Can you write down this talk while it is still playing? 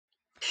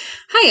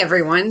Hi,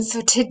 everyone.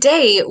 So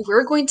today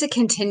we're going to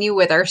continue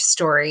with our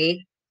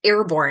story,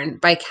 Airborn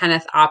by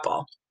Kenneth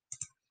Apple.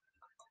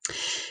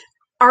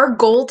 Our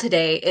goal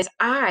today is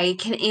I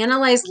can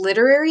analyze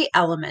literary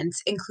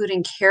elements,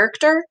 including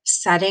character,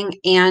 setting,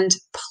 and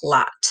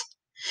plot.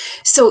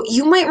 So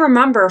you might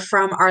remember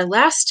from our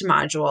last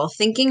module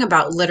thinking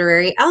about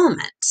literary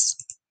elements.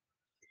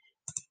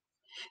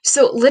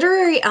 So,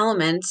 literary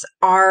elements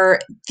are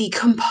the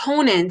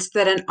components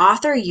that an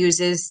author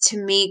uses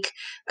to make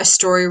a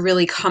story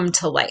really come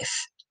to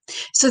life.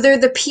 So they're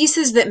the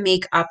pieces that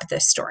make up the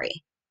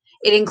story.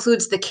 It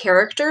includes the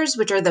characters,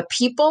 which are the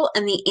people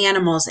and the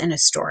animals in a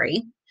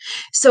story.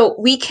 So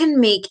we can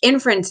make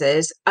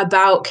inferences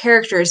about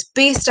characters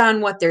based on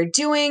what they're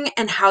doing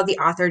and how the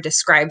author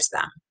describes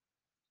them.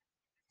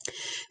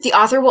 The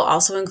author will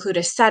also include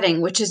a setting,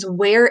 which is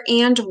where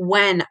and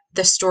when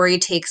the story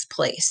takes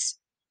place.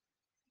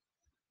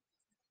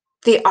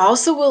 They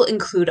also will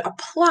include a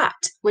plot,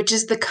 which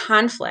is the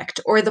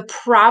conflict or the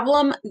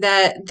problem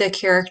that the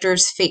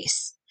characters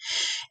face.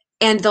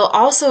 And they'll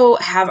also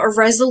have a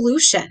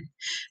resolution,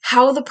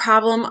 how the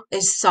problem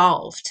is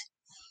solved.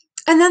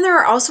 And then there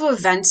are also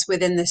events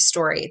within the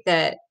story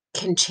that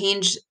can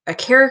change a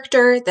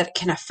character, that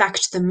can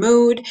affect the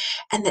mood,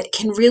 and that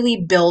can really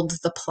build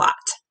the plot.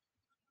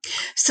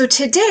 So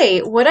today,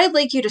 what I'd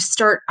like you to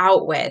start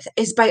out with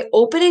is by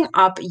opening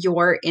up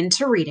your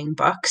Into Reading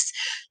books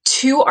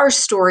to our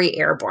story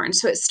Airborn.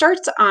 So it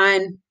starts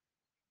on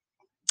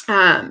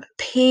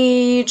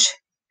page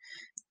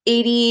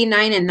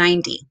 89 and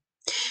 90.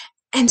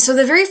 And so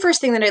the very first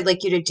thing that I'd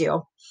like you to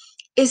do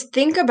is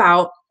think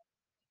about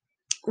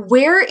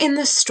where in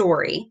the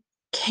story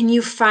can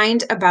you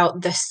find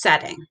about the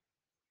setting.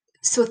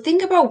 So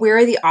think about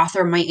where the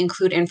author might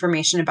include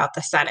information about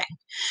the setting.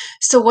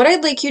 So what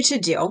I'd like you to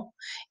do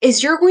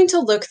is you're going to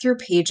look through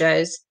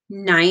pages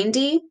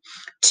 90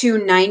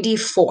 to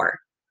 94,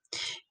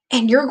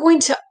 and you're going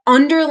to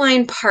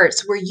underline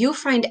parts where you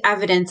find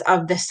evidence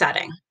of the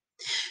setting.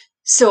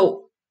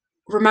 So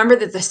remember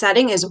that the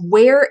setting is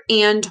where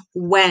and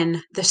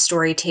when the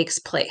story takes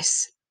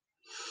place.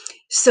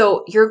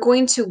 So you're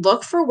going to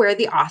look for where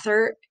the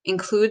author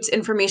includes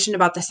information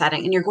about the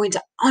setting, and you're going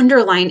to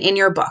underline in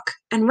your book.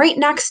 And right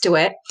next to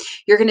it,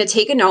 you're going to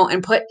take a note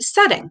and put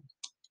setting.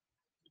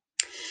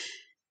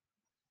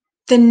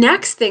 The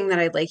next thing that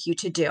I'd like you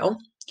to do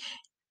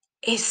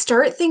is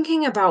start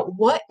thinking about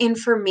what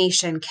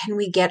information can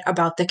we get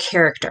about the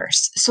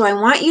characters. So I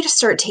want you to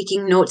start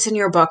taking notes in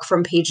your book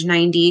from page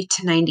 90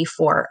 to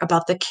 94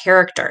 about the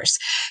characters,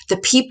 the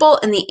people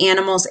and the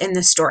animals in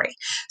the story.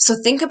 So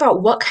think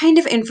about what kind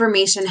of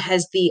information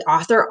has the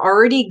author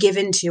already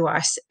given to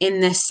us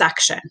in this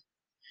section.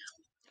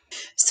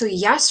 So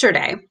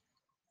yesterday,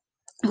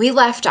 we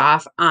left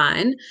off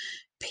on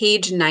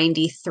page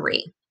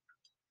 93.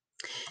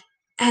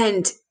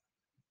 And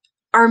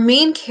our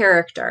main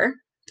character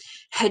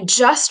had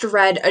just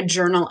read a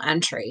journal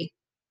entry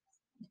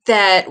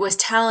that was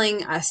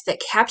telling us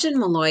that Captain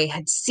Malloy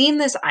had seen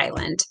this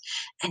island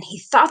and he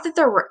thought that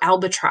there were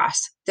albatross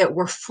that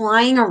were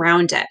flying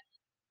around it.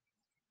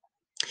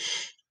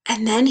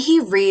 And then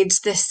he reads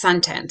this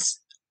sentence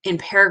in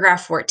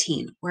paragraph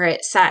 14 where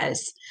it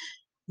says,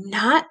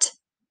 "Not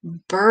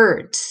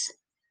birds."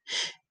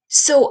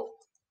 So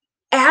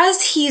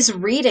as he's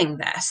reading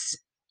this,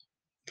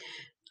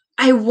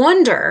 I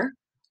wonder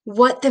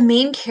what the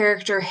main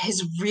character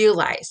has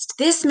realized.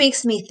 This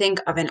makes me think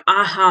of an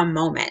aha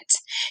moment.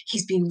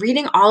 He's been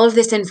reading all of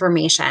this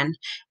information,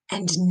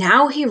 and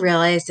now he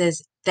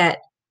realizes that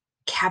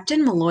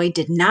Captain Malloy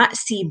did not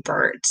see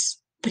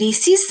birds, but he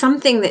sees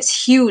something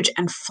that's huge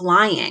and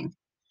flying.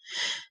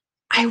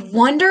 I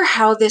wonder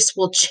how this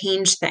will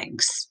change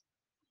things.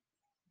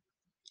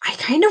 I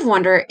kind of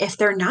wonder if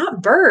they're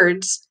not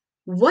birds,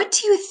 what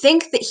do you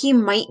think that he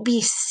might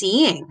be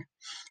seeing?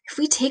 If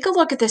we take a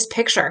look at this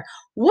picture,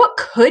 what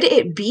could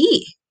it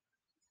be?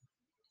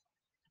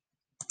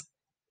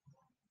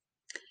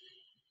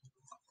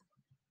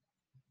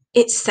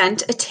 It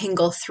sent a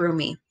tingle through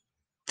me.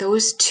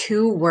 Those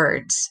two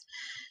words.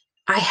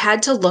 I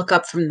had to look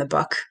up from the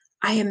book.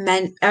 I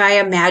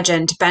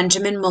imagined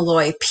Benjamin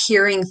Malloy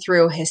peering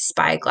through his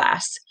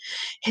spyglass,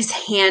 his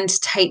hand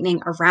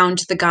tightening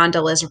around the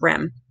gondola's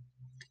rim.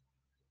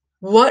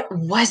 What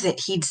was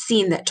it he'd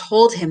seen that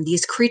told him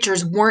these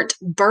creatures weren't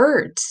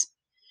birds?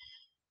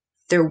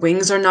 "Their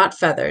wings are not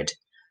feathered.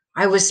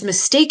 I was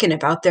mistaken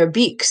about their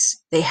beaks.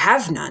 They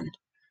have none.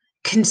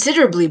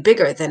 Considerably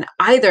bigger than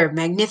either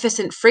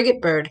magnificent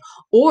frigate bird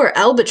or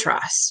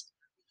albatross.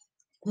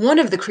 One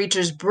of the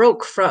creatures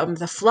broke from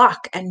the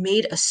flock and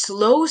made a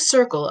slow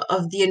circle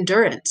of the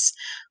Endurance,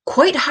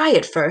 quite high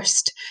at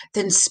first,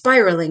 then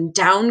spiraling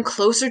down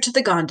closer to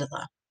the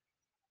gondola.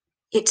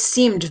 It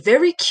seemed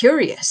very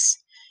curious.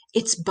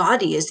 Its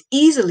body is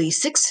easily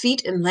 6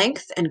 feet in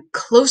length and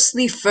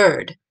closely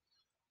furred.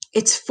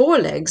 Its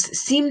forelegs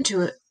seem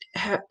to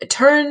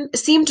turn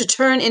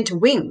into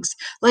wings,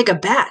 like a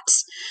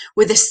bat's,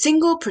 with a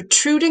single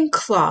protruding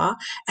claw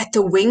at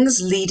the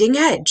wing's leading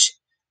edge.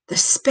 The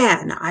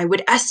span I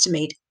would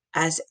estimate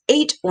as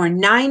 8 or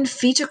 9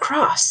 feet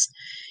across.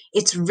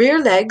 Its rear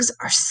legs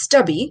are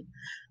stubby,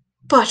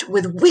 but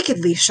with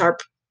wickedly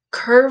sharp,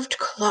 curved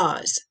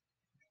claws.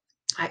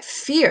 I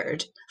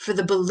feared for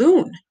the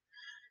balloon.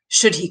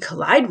 Should he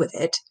collide with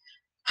it,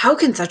 how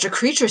can such a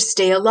creature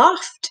stay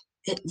aloft?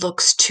 It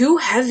looks too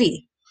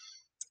heavy.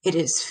 It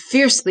is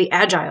fiercely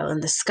agile in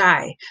the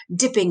sky,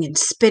 dipping and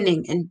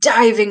spinning and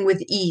diving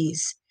with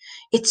ease.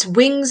 Its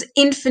wings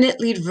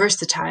infinitely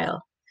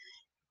versatile.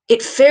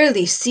 It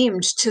fairly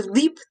seemed to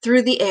leap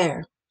through the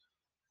air.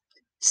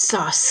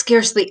 Saw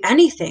scarcely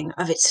anything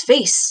of its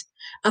face,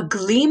 a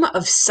gleam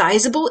of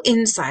sizable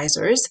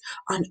incisors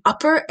on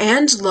upper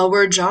and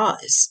lower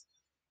jaws,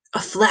 a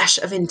flash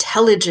of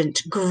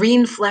intelligent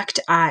green-flecked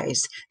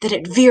eyes that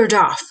it veered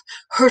off,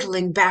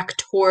 hurtling back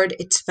toward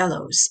its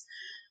fellows.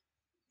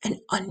 An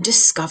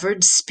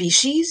undiscovered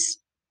species?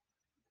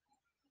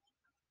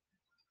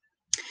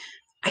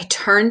 I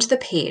turned the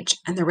page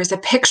and there was a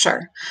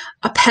picture,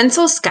 a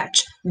pencil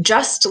sketch.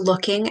 Just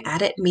looking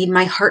at it made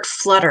my heart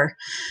flutter.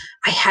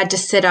 I had to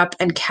sit up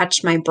and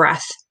catch my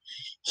breath.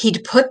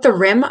 He'd put the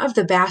rim of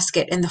the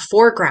basket in the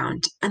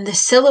foreground and the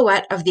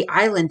silhouette of the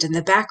island in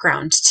the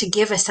background to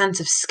give a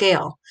sense of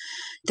scale.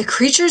 The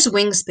creature's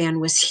wingspan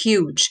was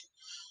huge.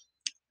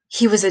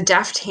 He was a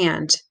deft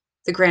hand,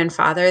 the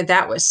grandfather,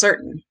 that was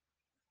certain.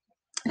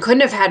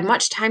 Couldn't have had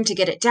much time to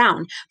get it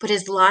down, but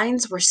his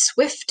lines were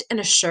swift and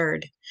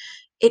assured.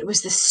 It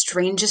was the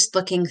strangest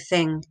looking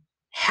thing.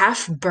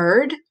 Half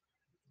bird,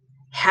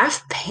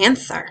 half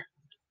panther.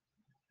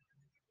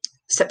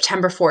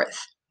 September 4th,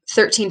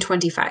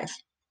 1325.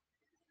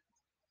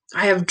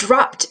 I have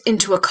dropped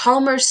into a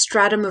calmer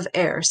stratum of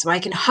air so I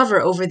can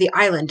hover over the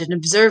island and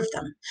observe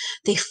them.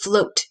 They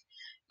float.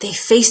 They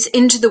face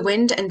into the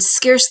wind and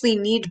scarcely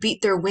need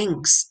beat their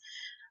wings.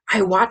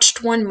 I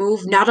watched one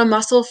move, not a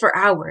muscle, for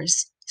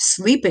hours,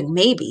 sleeping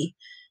maybe,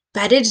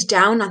 bedded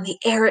down on the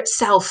air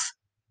itself.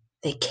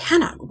 They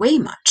cannot weigh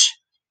much.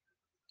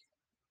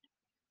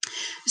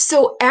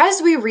 So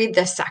as we read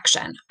this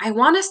section, I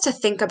want us to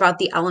think about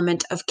the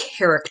element of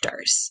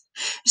characters.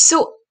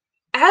 So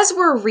as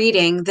we're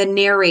reading the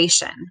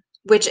narration,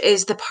 which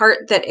is the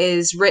part that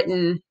is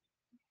written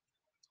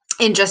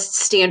in just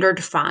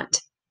standard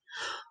font,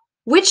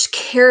 which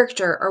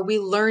character are we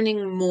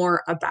learning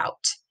more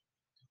about?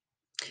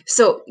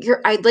 So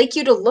I'd like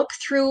you to look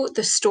through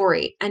the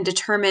story and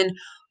determine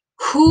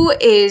who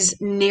is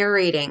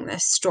narrating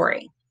this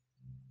story.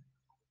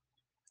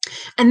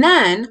 And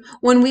then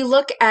when we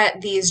look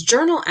at these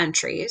journal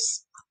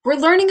entries, we're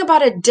learning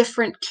about a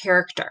different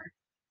character.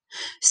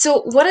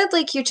 So what I'd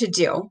like you to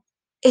do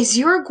is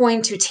you're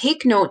going to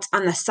take notes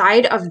on the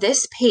side of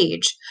this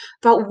page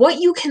about what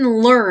you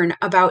can learn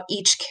about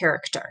each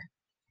character.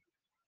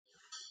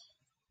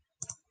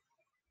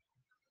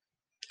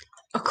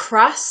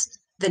 Across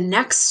the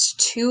next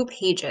 2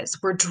 pages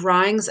were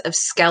drawings of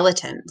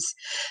skeletons.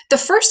 The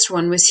first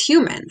one was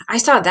human. I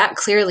saw that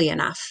clearly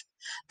enough.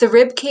 The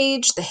rib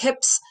cage, the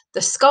hips,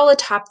 the skull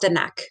atop the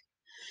neck.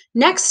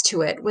 Next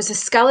to it was a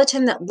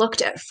skeleton that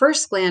looked at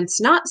first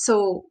glance not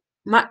so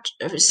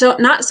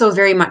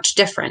very much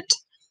different,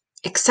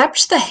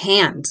 except the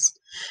hands.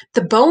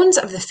 The bones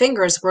of the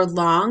fingers were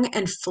long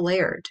and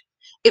flared.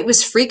 It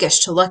was freakish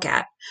to look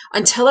at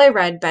until I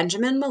read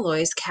Benjamin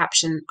Malloy's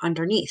caption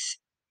underneath.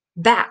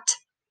 Bat.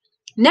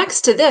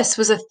 Next to this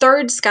was a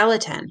third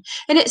skeleton,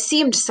 and it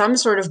seemed some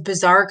sort of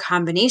bizarre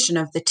combination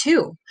of the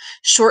two.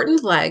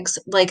 Shortened legs,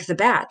 like the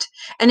bat,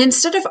 and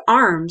instead of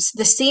arms,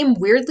 the same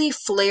weirdly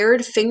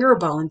flared finger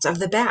bones of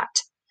the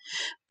bat.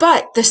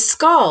 But the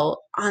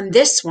skull on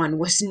this one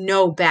was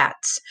no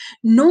bat's,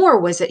 nor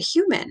was it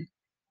human.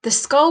 The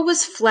skull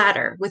was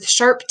flatter, with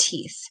sharp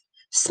teeth.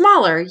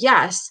 Smaller,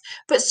 yes,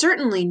 but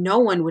certainly no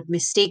one would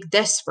mistake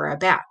this for a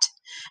bat,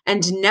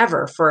 and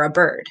never for a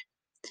bird.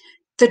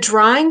 The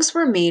drawings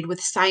were made with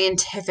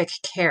scientific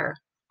care,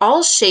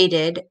 all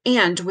shaded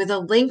and with a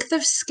length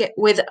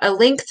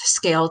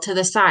scale to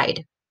the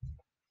side.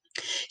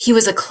 He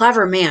was a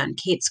clever man,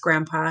 Kate's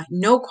grandpa,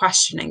 no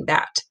questioning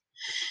that.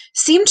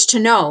 Seemed to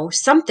know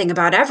something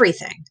about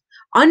everything.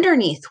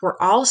 Underneath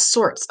were all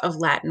sorts of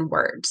Latin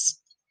words.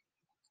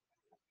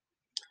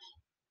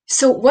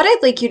 So what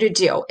I'd like you to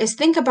do is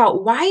think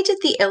about, why did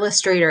the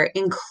illustrator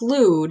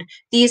include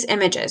these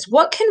images?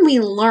 What can we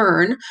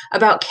learn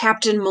about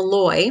Captain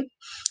Malloy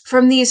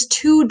from these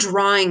 2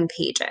 drawing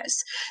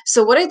pages?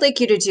 So what I'd like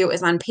you to do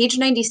is on page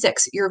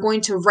 96, you're going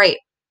to write,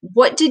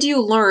 what did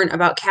you learn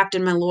about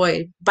Captain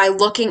Malloy by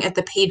looking at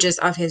the pages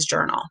of his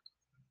journal?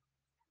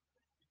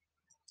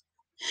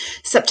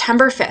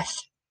 September 5th,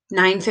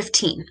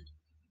 9:15.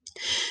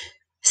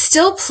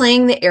 Still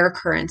playing the air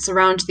currents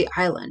around the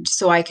island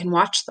so I can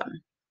watch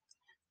them.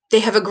 They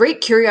have a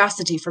great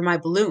curiosity for my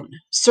balloon,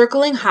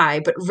 circling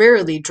high but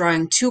rarely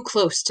drawing too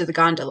close to the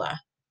gondola.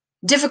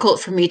 Difficult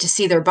for me to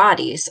see their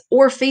bodies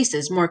or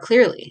faces more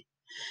clearly.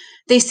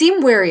 They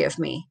seem wary of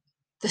me.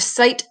 The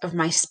sight of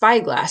my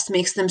spyglass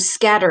makes them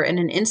scatter in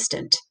an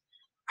instant.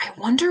 I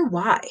wonder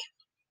why.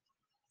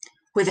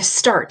 With a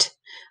start,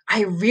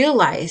 I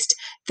realized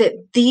that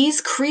these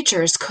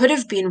creatures could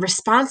have been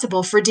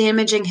responsible for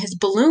damaging his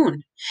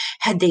balloon.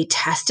 Had they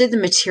tested the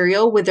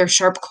material with their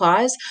sharp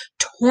claws,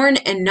 torn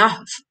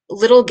enough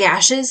little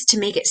gashes to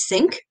make it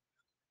sink?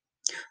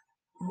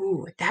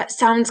 Ooh, that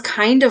sounds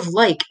kind of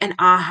like an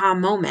aha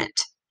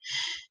moment.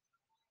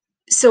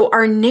 So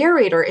our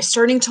narrator is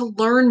starting to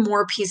learn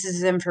more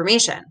pieces of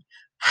information.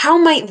 How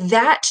might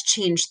that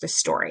change the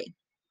story?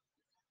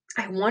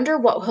 I wonder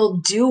what he'll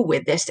do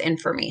with this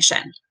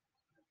information.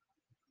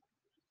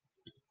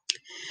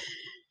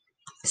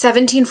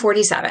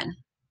 1747.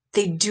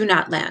 They do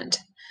not land.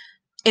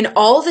 In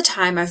all the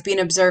time I've been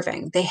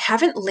observing, they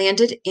haven't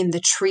landed in the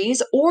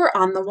trees or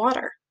on the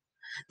water.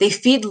 They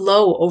feed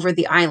low over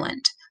the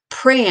island,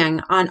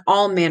 preying on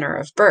all manner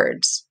of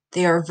birds.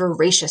 They are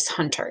voracious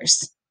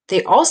hunters.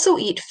 They also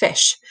eat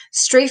fish,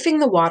 strafing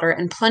the water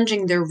and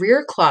plunging their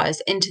rear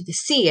claws into the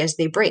sea as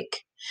they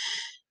break.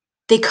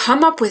 They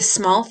come up with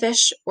small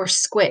fish or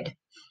squid.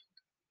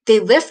 They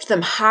lift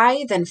them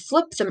high, then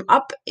flip them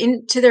up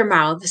into their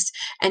mouths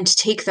and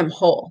take them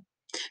whole.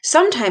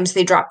 Sometimes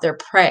they drop their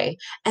prey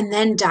and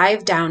then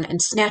dive down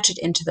and snatch it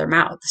into their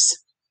mouths.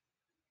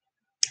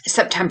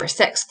 September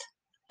 6th,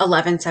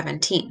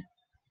 1117.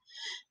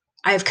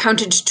 I have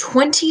counted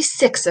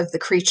 26 of the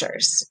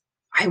creatures.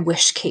 I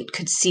wish Kate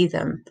could see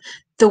them.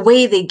 The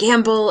way they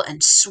gambol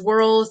and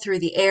swirl through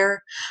the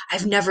air.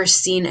 I've never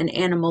seen an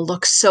animal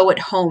look so at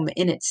home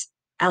in its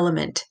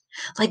element.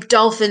 Like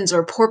dolphins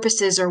or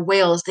porpoises or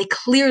whales, they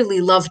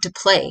clearly love to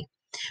play.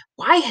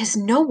 Why has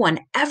no one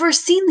ever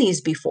seen these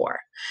before?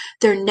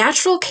 Their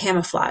natural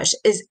camouflage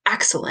is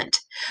excellent.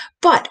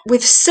 But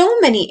with so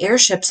many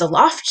airships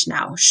aloft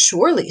now,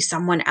 surely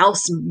someone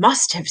else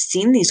must have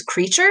seen these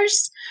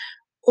creatures?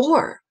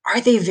 Or are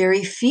they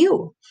very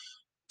few?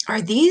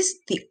 Are these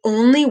the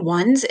only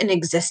ones in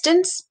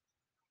existence?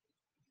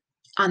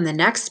 On the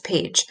next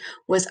page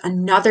was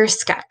another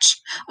sketch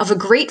of a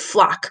great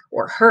flock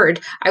or herd,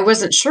 I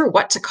wasn't sure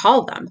what to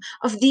call them,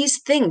 of these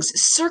things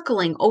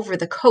circling over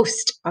the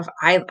coast of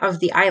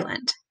the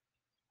island.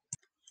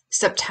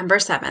 September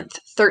 7th,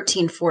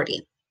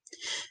 1340.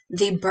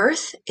 They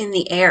birth in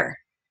the air.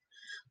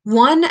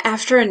 One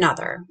after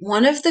another,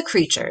 one of the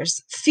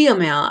creatures,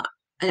 female,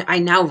 I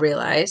now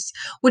realize,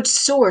 would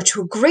soar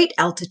to a great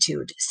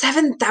altitude,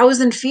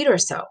 7,000 feet or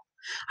so.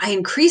 I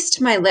increased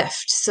my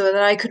lift so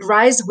that I could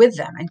rise with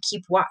them and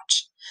keep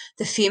watch.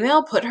 The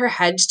female put her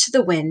head to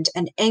the wind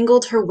and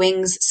angled her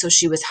wings so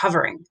she was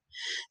hovering.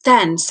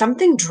 Then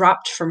something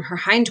dropped from her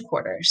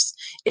hindquarters.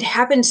 It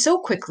happened so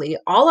quickly,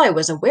 all I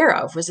was aware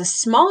of was a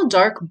small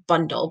dark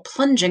bundle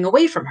plunging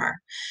away from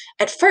her.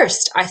 At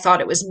first, I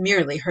thought it was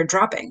merely her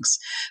droppings,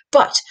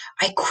 but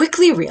I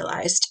quickly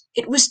realized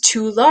it was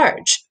too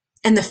large,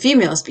 and the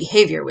female's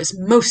behavior was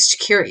most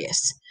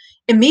curious.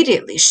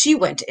 Immediately, she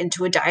went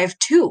into a dive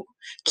too,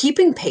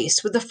 keeping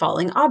pace with the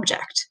falling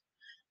object.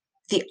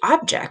 The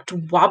object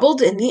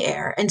wobbled in the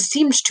air and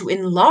seemed to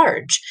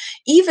enlarge,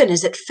 even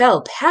as it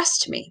fell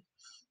past me.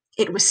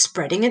 It was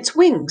spreading its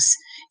wings.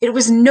 It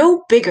was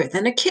no bigger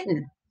than a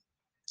kitten.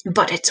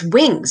 But its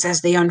wings,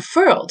 as they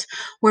unfurled,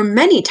 were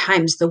many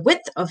times the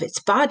width of its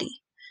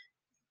body.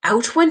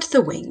 Out went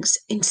the wings,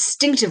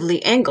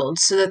 instinctively angled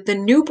so that the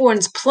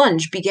newborn's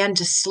plunge began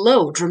to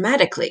slow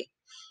dramatically.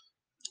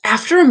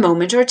 After a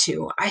moment or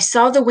two, I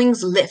saw the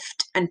wings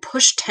lift and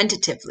push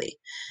tentatively,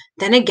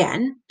 then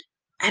again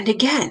and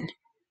again,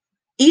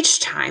 each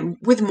time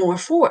with more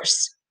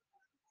force.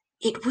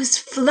 It was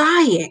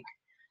flying.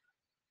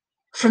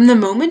 From the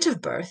moment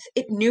of birth,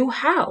 it knew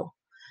how.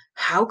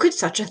 How could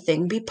such a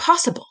thing be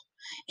possible?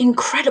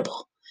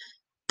 Incredible.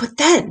 But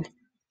then,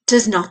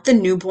 does not the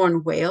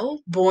newborn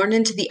whale, born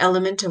into the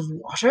element of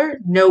water,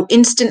 know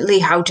instantly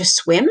how to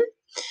swim?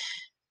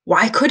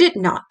 Why could it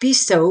not be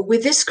so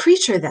with this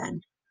creature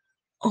then?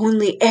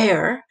 Only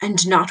air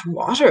and not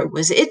water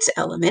was its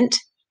element.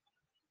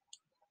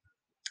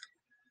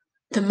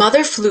 The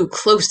mother flew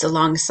close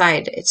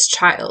alongside its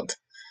child,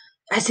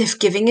 as if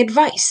giving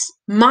advice,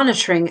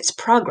 monitoring its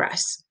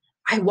progress.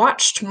 I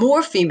watched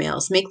more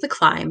females make the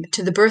climb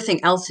to the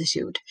birthing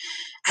altitude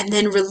and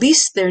then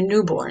release their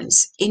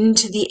newborns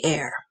into the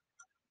air.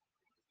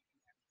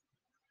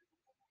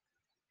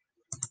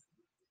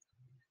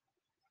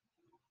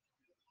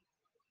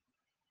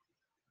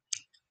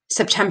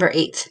 September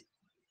 8th,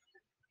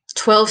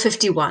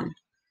 1251.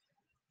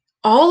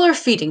 All are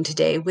feeding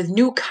today with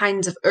new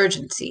kinds of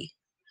urgency.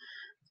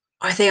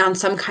 Are they on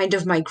some kind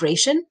of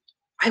migration?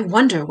 I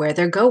wonder where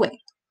they're going.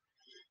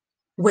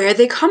 Where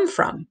they come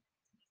from?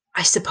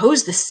 I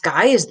suppose the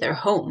sky is their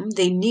home.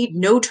 They need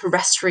no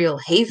terrestrial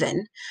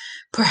haven.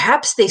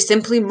 Perhaps they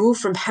simply move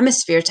from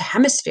hemisphere to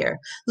hemisphere,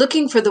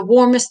 looking for the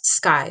warmest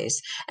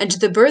skies, and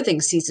the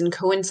birthing season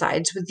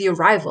coincides with the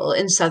arrival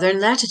in southern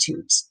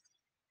latitudes.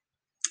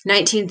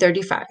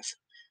 1935.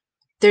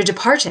 They're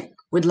departing.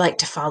 Would like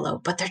to follow,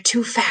 but they're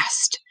too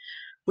fast.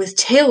 With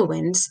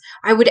tailwinds,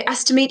 I would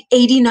estimate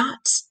 80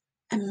 knots.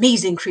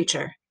 Amazing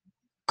creature.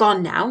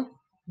 Gone now.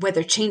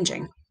 Weather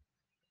changing.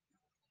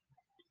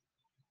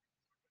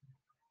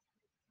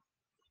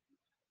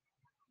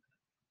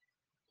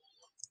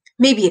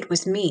 Maybe it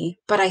was me,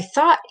 but I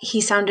thought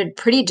he sounded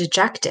pretty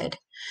dejected.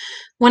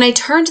 When I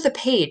turned the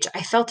page,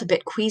 I felt a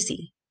bit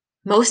queasy.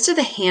 Most of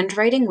the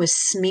handwriting was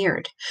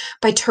smeared,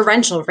 by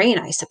torrential rain,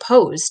 I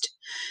supposed,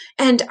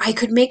 and I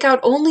could make out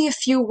only a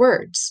few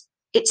words.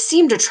 It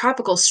seemed a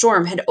tropical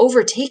storm had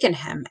overtaken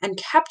him and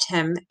kept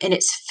him in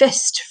its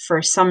fist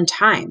for some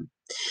time.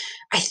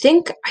 I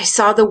think I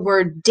saw the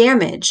word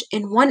damage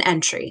in one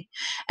entry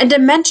and a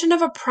mention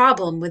of a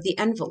problem with the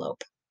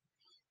envelope.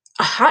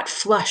 A hot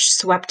flush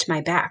swept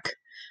my back.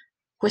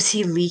 Was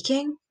he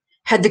leaking?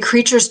 Had the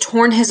creatures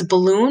torn his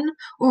balloon,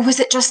 or was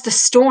it just the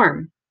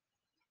storm?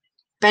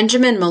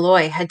 Benjamin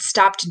Malloy had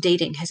stopped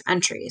dating his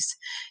entries,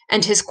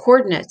 and his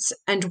coordinates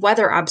and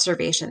weather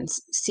observations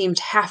seemed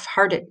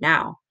half-hearted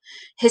now.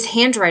 His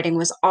handwriting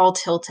was all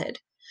tilted,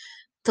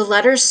 the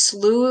letters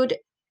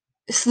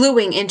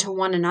slewing into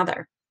one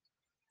another.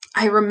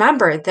 I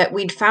remembered that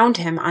we'd found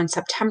him on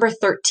September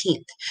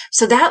 13th,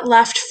 so that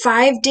left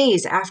 5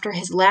 days after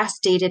his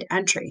last dated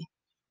entry.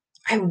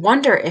 I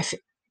wondered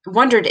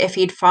if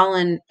he'd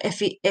fallen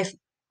if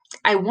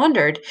I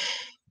wondered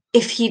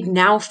if he'd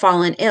now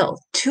fallen ill,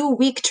 too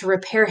weak to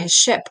repair his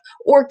ship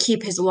or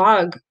keep his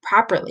log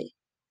properly.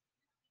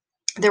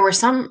 There were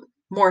some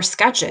more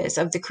sketches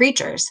of the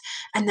creatures,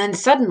 and then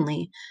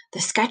suddenly the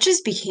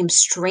sketches became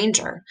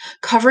stranger,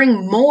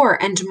 covering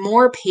more and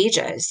more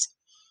pages.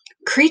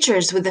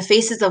 Creatures with the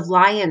faces of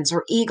lions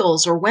or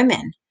eagles or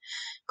women.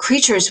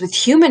 Creatures with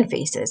human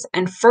faces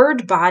and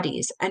furred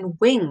bodies and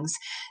wings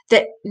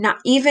that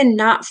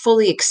not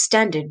fully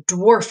extended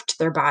dwarfed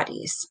their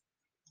bodies.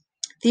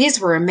 These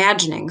were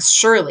imaginings,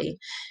 surely,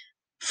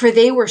 for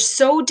they were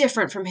so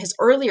different from his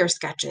earlier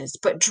sketches,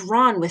 but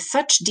drawn with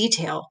such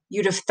detail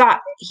you'd have thought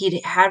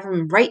he'd had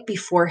them right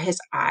before his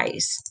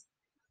eyes.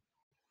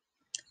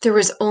 There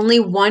was only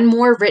one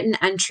more written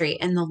entry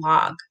in the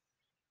log.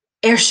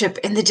 Airship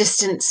in the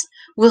distance.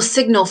 Will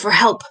signal for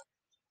help.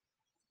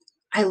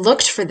 I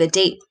looked for the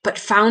date, but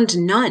found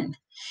none.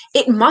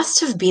 It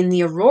must have been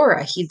the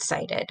Aurora he'd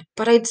sighted,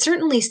 but I'd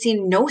certainly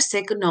seen no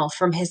signal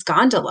from his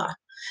gondola.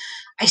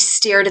 I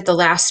stared at the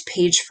last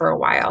page for a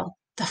while,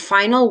 the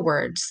final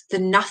words, the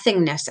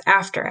nothingness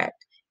after it,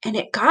 and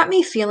it got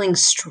me feeling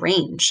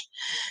strange.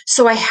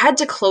 So I had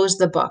to close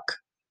the book.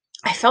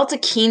 I felt a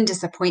keen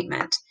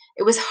disappointment.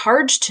 It was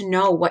hard to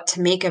know what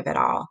to make of it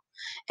all.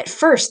 At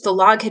first, the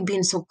log had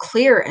been so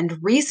clear and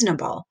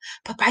reasonable,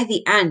 but by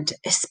the end,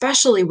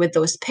 especially with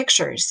those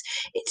pictures,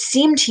 it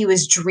seemed he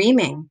was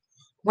dreaming.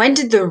 When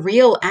did the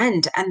real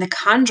end and the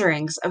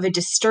conjurings of a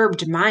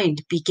disturbed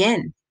mind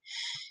begin?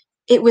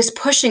 It was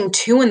pushing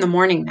 2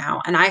 a.m.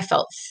 now, and I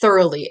felt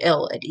thoroughly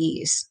ill at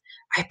ease.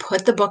 I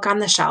put the book on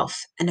the shelf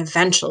and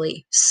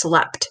eventually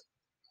slept.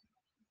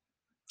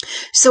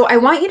 So I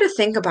want you to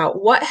think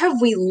about, what have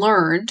we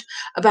learned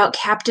about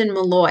Captain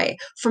Malloy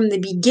from the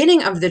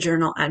beginning of the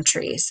journal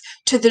entries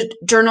to the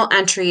journal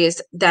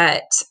entries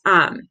that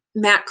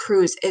Matt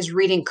Cruz is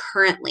reading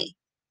currently?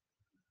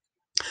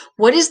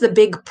 What is the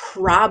big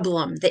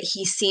problem that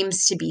he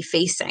seems to be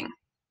facing?